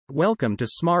Welcome to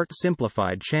Smart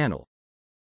Simplified channel.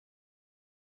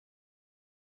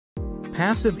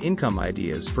 Passive income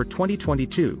ideas for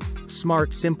 2022,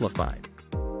 Smart Simplified.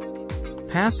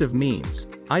 Passive means,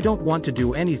 I don't want to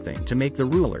do anything to make the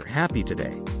ruler happy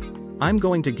today. I'm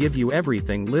going to give you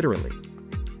everything literally.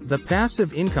 The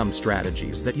passive income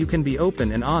strategies that you can be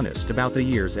open and honest about the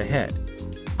years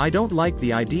ahead. I don't like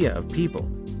the idea of people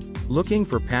looking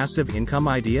for passive income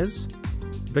ideas.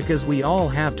 Because we all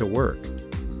have to work.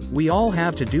 We all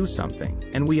have to do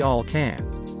something, and we all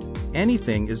can.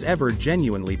 Anything is ever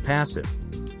genuinely passive.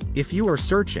 If you are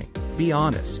searching, be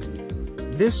honest.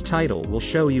 This title will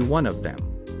show you one of them.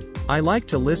 I like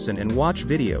to listen and watch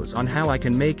videos on how I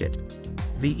can make it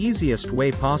the easiest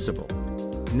way possible.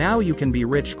 Now you can be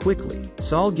rich quickly,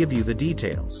 so I'll give you the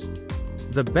details.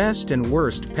 The best and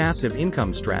worst passive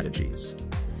income strategies.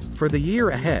 For the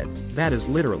year ahead, that is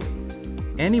literally.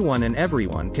 Anyone and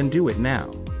everyone can do it now.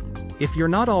 If you're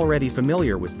not already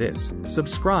familiar with this,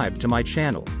 subscribe to my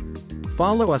channel.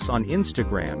 Follow us on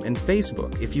Instagram and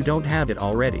Facebook if you don't have it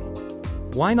already.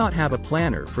 Why not have a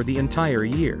planner for the entire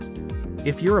year?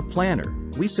 If you're a planner,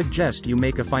 we suggest you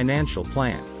make a financial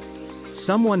plan.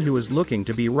 Someone who is looking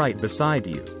to be right beside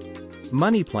you.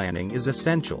 Money planning is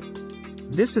essential.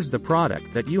 This is the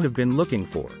product that you have been looking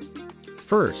for.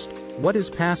 First, what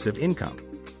is passive income?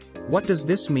 What does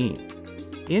this mean?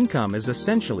 Income is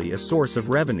essentially a source of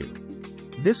revenue.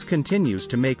 This continues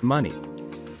to make money.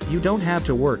 You don't have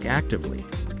to work actively.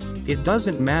 It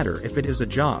doesn't matter if it is a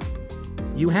job.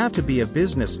 You have to be a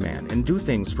businessman and do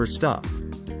things for stuff.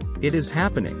 It is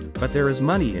happening, but there is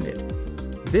money in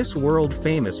it. This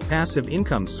world-famous passive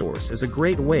income source is a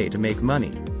great way to make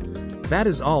money. That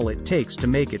is all it takes to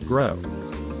make it grow.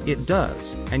 It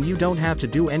does, and you don't have to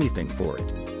do anything for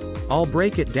it. I'll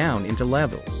break it down into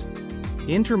levels.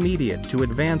 Intermediate to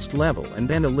advanced level and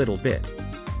then a little bit.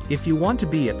 If you want to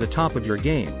be at the top of your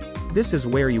game, this is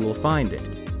where you will find it.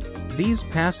 These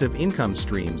passive income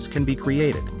streams can be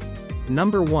created.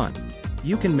 Number 1.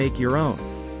 You can make your own.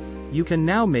 You can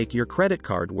now make your credit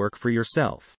card work for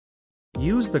yourself.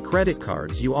 Use the credit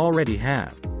cards you already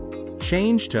have.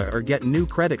 Change to or get new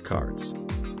credit cards.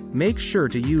 Make sure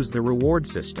to use the reward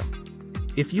system.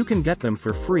 If you can get them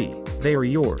for free, they are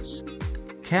yours.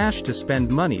 Cash to spend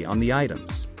money on the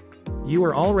items. You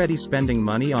are already spending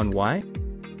money on why?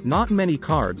 Not many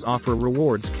cards offer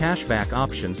rewards cashback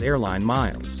options airline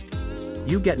miles.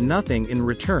 You get nothing in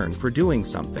return for doing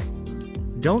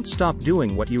something. Don't stop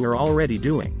doing what you are already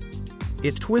doing.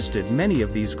 It twisted many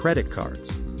of these credit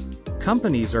cards.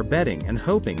 Companies are betting and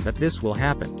hoping that this will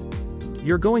happen.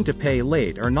 You're going to pay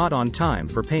late or not on time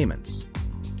for payments.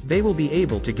 They will be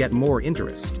able to get more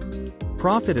interest.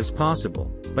 Profit is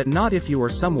possible, but not if you are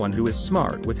someone who is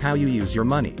smart with how you use your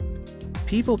money.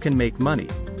 People can make money.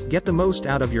 Get the most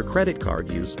out of your credit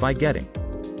card use by getting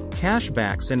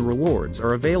cashbacks and rewards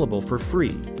are available for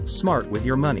free. Smart with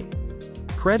your money.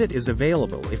 Credit is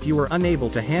available if you are unable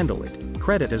to handle it.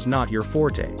 Credit is not your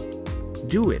forte.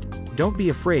 Do it. Don't be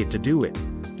afraid to do it.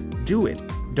 Do it.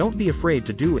 Don't be afraid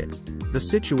to do it. The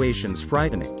situation's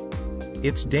frightening.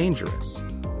 It's dangerous.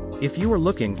 If you are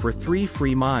looking for 3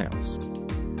 free miles,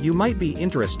 you might be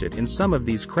interested in some of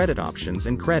these credit options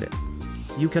and credit.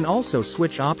 You can also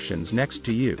switch options next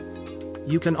to you.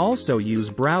 You can also use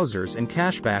browsers and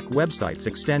cashback websites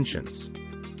extensions.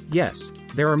 Yes,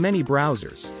 there are many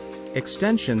browsers,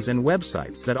 extensions and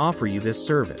websites that offer you this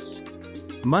service.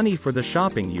 Money for the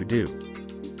shopping you do.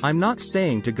 I'm not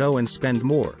saying to go and spend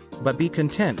more, but be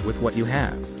content with what you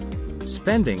have.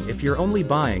 Spending if you're only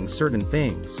buying certain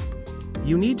things.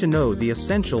 You need to know the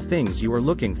essential things you are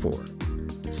looking for.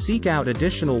 Seek out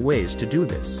additional ways to do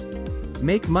this.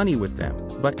 Make money with them,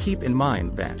 but keep in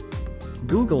mind that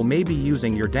Google may be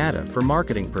using your data for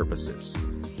marketing purposes.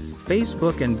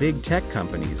 Facebook and big tech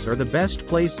companies are the best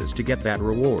places to get that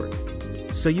reward.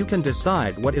 So you can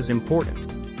decide what is important.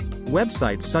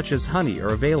 Websites such as Honey are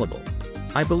available.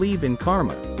 I believe in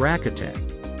Karma, Rakuten.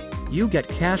 You get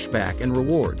cashback and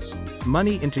rewards,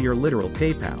 money into your literal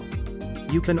PayPal.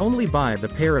 You can only buy the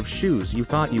pair of shoes you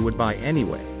thought you would buy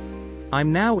anyway.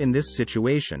 I'm now in this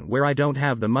situation where I don't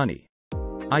have the money.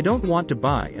 I don't want to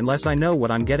buy unless I know what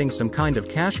I'm getting some kind of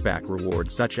cashback reward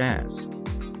such as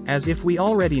if we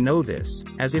already know this,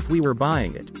 as if we were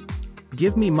buying it.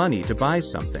 Give me money to buy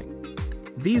something.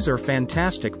 These are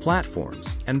fantastic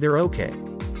platforms, and they're okay.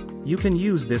 You can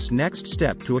use this next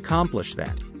step to accomplish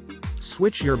that.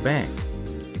 Switch your bank.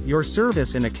 Your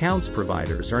service and accounts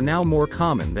providers are now more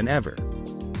common than ever.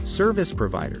 Service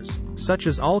providers, such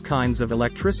as all kinds of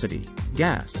electricity,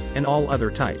 gas, and all other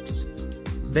types.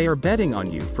 They are betting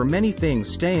on you for many things,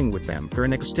 staying with them for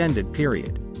an extended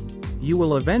period. You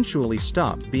will eventually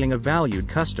stop being a valued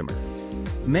customer.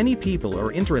 Many people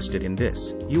are interested in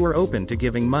this. You are open to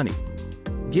giving money.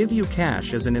 Give you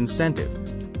cash as an incentive.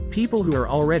 People who are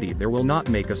already there will not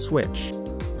make a switch.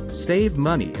 Save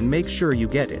money and make sure you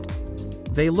get it.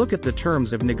 They look at the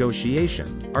terms of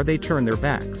negotiation, or they turn their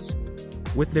backs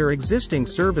with their existing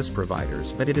service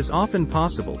providers, but it is often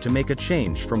possible to make a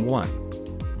change from one.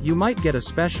 You might get a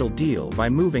special deal by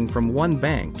moving from one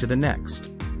bank to the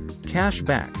next. Cash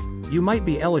back. You might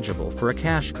be eligible for a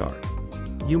cash card.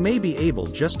 You may be able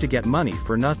just to get money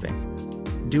for nothing.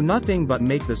 Do nothing but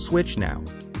make the switch now.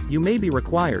 You may be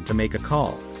required to make a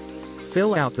call.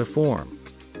 Fill out the form.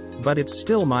 But it's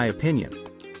still my opinion.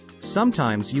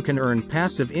 Sometimes you can earn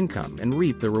passive income and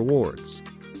reap the rewards.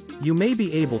 You may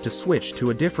be able to switch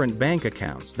to a different bank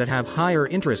accounts that have higher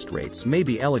interest rates, may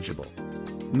be eligible.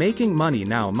 Making money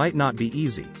now might not be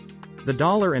easy. The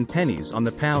dollar and pennies on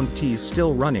the pound tea's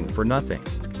still running for nothing.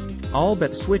 All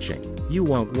but switching, you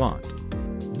won't want.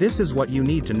 This is what you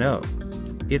need to know.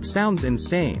 It sounds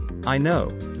insane, I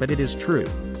know, but it is true.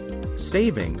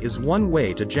 Saving is one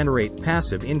way to generate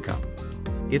passive income.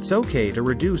 It's okay to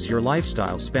reduce your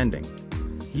lifestyle spending.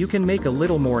 You can make a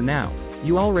little more now.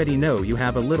 You already know you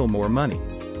have a little more money.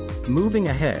 Moving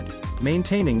ahead,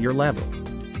 maintaining your level.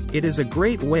 It is a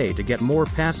great way to get more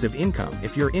passive income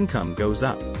if your income goes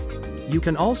up. You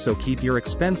can also keep your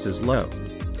expenses low.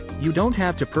 You don't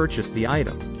have to purchase the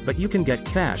item, but you can get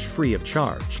cash free of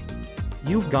charge.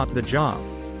 You've got the job.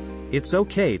 It's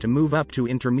okay to move up to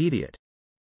intermediate.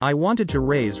 I wanted to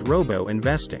raise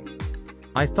robo-investing.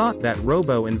 I thought that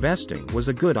robo-investing was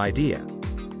a good idea.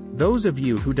 Those of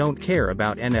you who don't care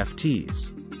about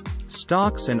NFTs,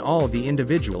 stocks and all the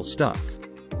individual stuff,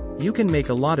 you can make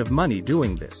a lot of money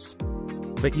doing this.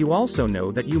 But you also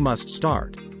know that you must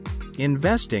start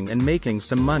investing and making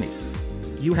some money.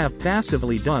 You have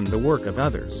passively done the work of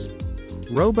others.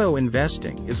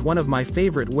 Robo-investing is one of my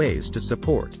favorite ways to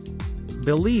support.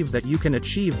 Believe that you can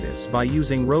achieve this by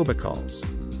using robocalls.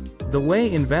 The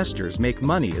way investors make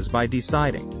money is by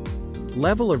deciding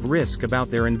level of risk about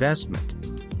their investment.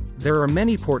 There are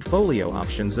many portfolio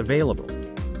options available.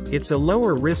 It's a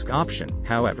lower risk option,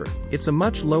 however, it's a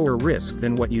much lower risk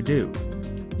than what you do.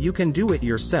 You can do it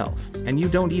yourself, and you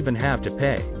don't even have to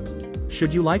pay.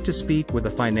 Should you like to speak with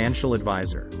a financial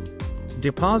advisor?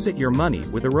 Deposit your money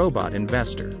with a robot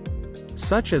investor,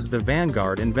 such as the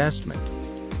Vanguard investment.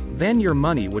 Then your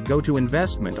money would go to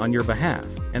investment on your behalf,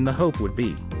 and the hope would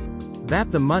be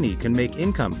that the money can make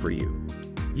income for you.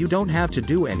 You don't have to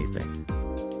do anything.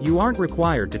 You aren't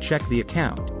required to check the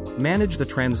account, manage the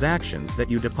transactions that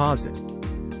you deposit.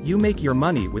 You make your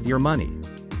money with your money.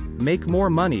 Make more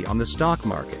money on the stock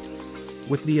market.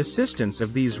 With the assistance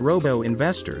of these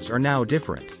robo-investors are now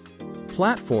different.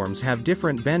 Platforms have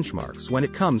different benchmarks when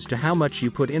it comes to how much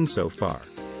you put in so far.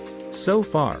 So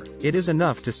far, it is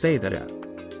enough to say that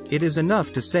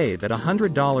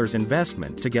 $100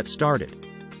 investment to get started.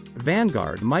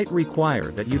 Vanguard might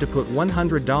require that you to put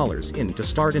 $100 in to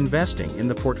start investing in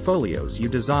the portfolios you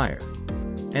desire.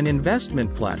 An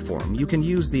investment platform, you can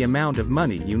use the amount of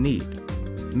money you need.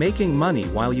 Making money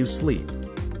while you sleep.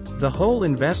 The whole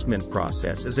investment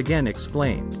process is again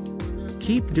explained.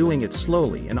 Keep doing it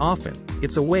slowly and often.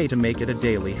 It's a way to make it a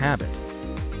daily habit.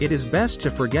 It is best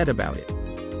to forget about it.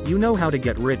 You know how to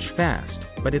get rich fast,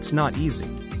 but it's not easy.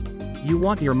 You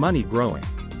want your money growing.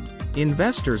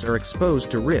 Investors are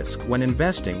exposed to risk when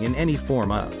investing in any form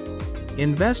of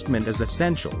investment is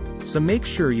essential, so make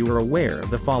sure you are aware of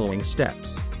the following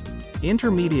steps.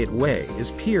 Intermediate way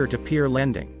is peer-to-peer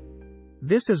lending.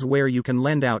 This is where you can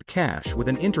lend out cash with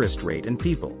an interest rate and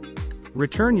people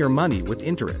return your money with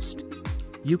interest.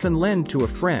 You can lend to a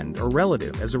friend or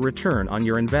relative as a return on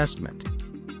your investment.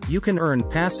 You can earn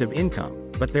passive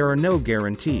income, but there are no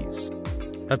guarantees.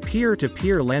 A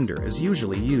peer-to-peer lender is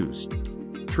usually used.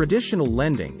 Traditional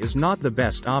lending is not the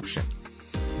best option.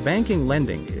 Banking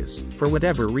lending is, for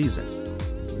whatever reason.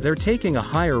 They're taking a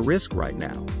higher risk right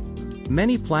now.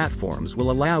 Many platforms will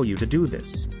allow you to do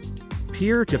this.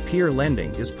 Peer-to-peer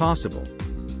lending is possible.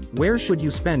 Where should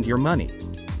you spend your money?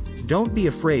 Don't be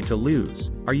afraid to lose,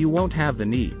 or you won't have the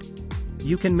need.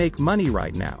 You can make money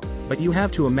right now, but you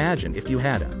have to imagine if you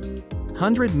had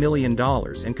 $100 million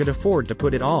and could afford to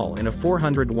put it all in a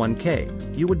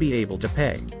 401k, you would be able to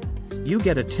pay. You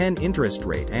get a 10 interest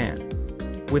rate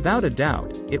and, without a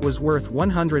doubt, it was worth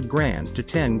 100 grand to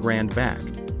 10 grand back.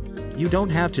 You don't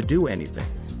have to do anything.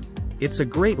 It's a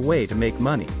great way to make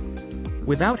money.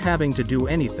 Without having to do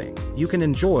anything, you can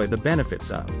enjoy the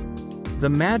benefits of. The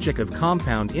magic of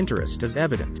compound interest is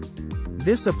evident.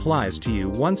 This applies to you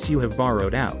once you have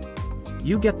borrowed out.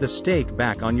 You get the stake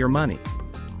back on your money.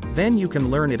 Then you can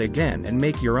learn it again and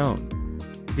make your own.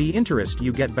 The interest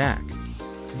you get back.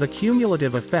 The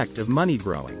cumulative effect of money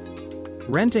growing.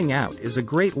 Renting out is a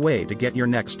great way to get your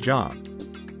next job.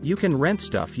 You can rent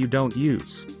stuff you don't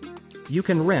use. You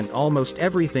can rent almost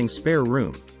everything: spare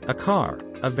room, a car,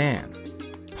 a van.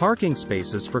 Parking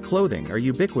spaces for clothing are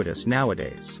ubiquitous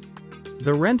nowadays.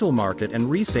 The rental market and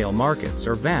resale markets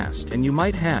are vast, and you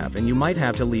might have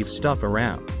to leave stuff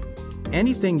around.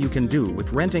 Anything you can do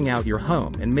with renting out your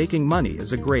home and making money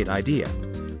is a great idea.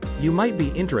 You might be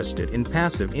interested in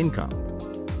passive income.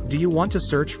 Do you want to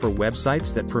search for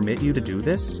websites that permit you to do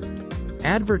this?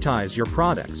 Advertise your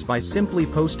products by simply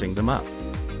posting them up.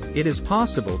 It is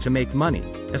possible to make money,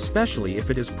 especially if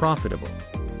it is profitable.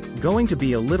 Going to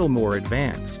be a little more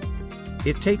advanced.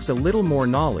 It takes a little more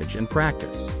knowledge and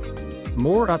practice.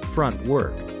 More upfront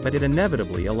work, but it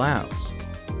inevitably allows.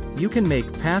 You can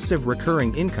make passive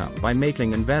recurring income by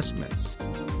making investments.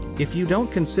 If you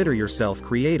don't consider yourself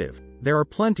creative, there are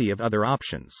plenty of other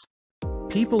options.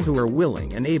 People who are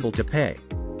willing and able to pay.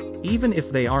 Even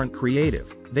if they aren't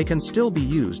creative, they can still be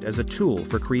used as a tool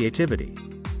for creativity.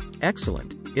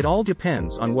 Excellent. It all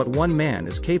depends on what one man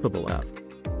is capable of.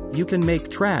 You can make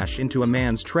trash into a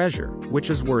man's treasure, which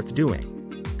is worth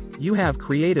doing. You have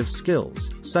creative skills,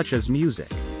 such as music,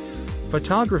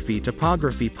 photography,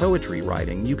 typography, poetry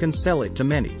writing. You can sell it to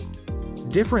many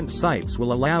different sites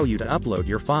will allow you to upload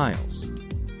your files.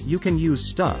 You can use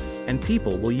stuff, and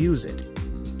people will use it.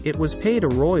 It was paid a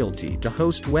royalty to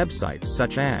host websites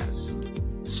such as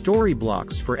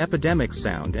Storyblocks for Epidemic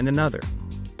Sound and another.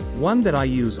 One that I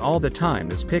use all the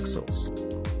time is Pixels.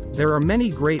 There are many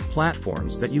great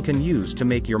platforms that you can use to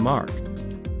make your mark.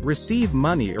 Receive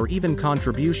money or even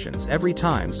contributions every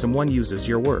time someone uses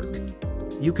your work.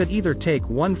 You could either take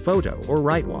one photo or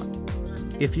write one.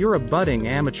 If you're a budding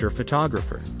amateur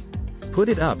photographer, put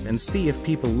it up and see if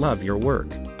people love your work.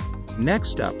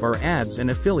 Next up are ads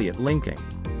and affiliate linking.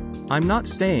 I'm not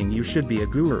saying you should be a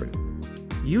guru.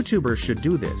 YouTubers should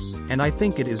do this, and I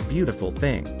think it is a beautiful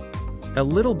thing. A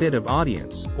little bit of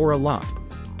audience, or a lot.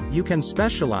 You can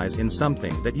specialize in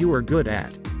something that you are good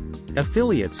at.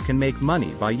 Affiliates can make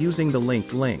money by using the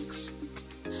linked links.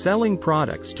 Selling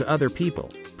products to other people,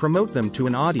 promote them to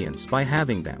an audience by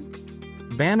having them.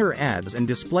 Banner ads and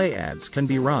display ads can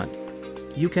be run.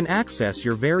 You can access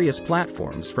your various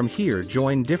platforms from here.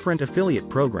 Join different affiliate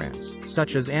programs,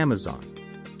 such as Amazon.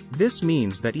 This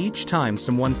means that each time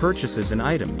someone purchases an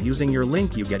item using your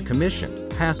link you get commission,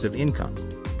 passive income.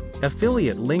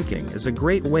 Affiliate linking is a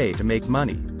great way to make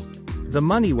money. The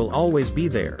money will always be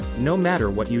there, no matter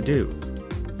what you do.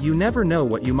 You never know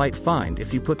what you might find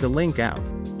if you put the link out.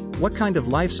 What kind of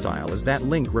lifestyle is that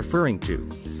link referring to?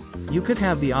 You could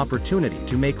have the opportunity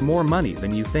to make more money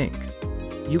than you think.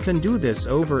 You can do this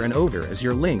over and over as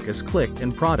your link is clicked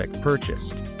and product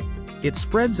purchased. It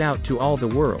spreads out to all the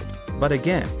world, but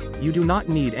again, you do not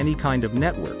need any kind of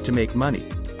network to make money.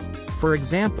 For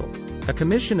example, a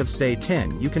commission of say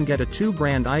 10, you can get a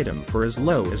 £2,000 item for as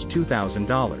low as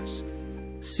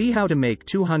 $2,000. See how to make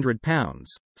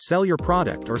 £200, sell your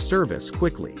product or service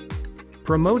quickly.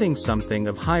 Promoting something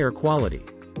of higher quality.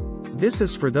 This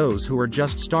is for those who are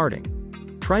just starting.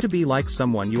 Try to be like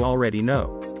someone you already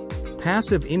know.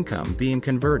 Passive income being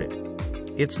converted.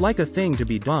 It's like a thing to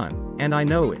be done, and I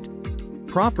know it.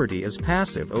 Property is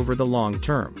passive over the long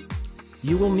term.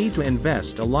 You will need to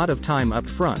invest a lot of time up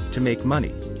front to make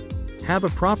money. Have a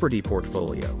property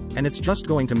portfolio, and it's just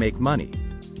going to make money.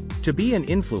 To be an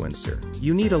influencer,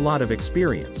 you need a lot of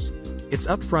experience. It's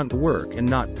upfront work and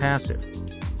not passive.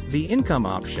 The income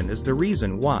option is the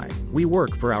reason why we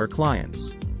work for our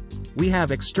clients. We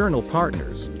have external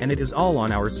partners, and it is all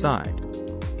on our side.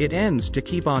 It ends to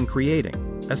keep on creating,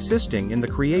 assisting in the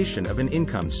creation of an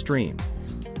income stream.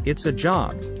 It's a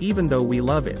job, even though we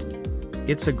love it.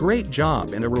 It's a great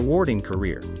job and a rewarding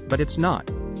career, but it's not.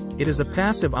 It is a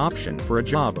passive option for a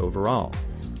job overall.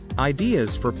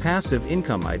 Ideas for passive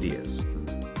income ideas.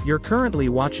 You're currently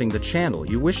watching the channel.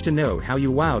 You wish to know how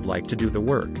you would like to do the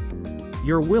work.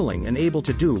 You're willing and able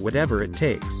to do whatever it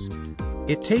takes.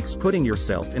 It takes putting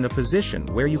yourself in a position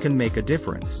where you can make a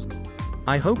difference.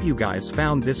 I hope you guys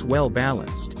found this well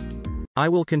balanced. I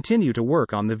will continue to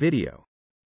work on the video.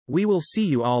 We will see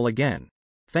you all again.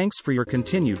 Thanks for your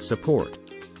continued support.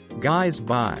 Guys,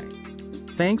 bye.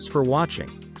 Thanks for watching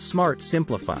Smart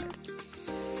Simplified.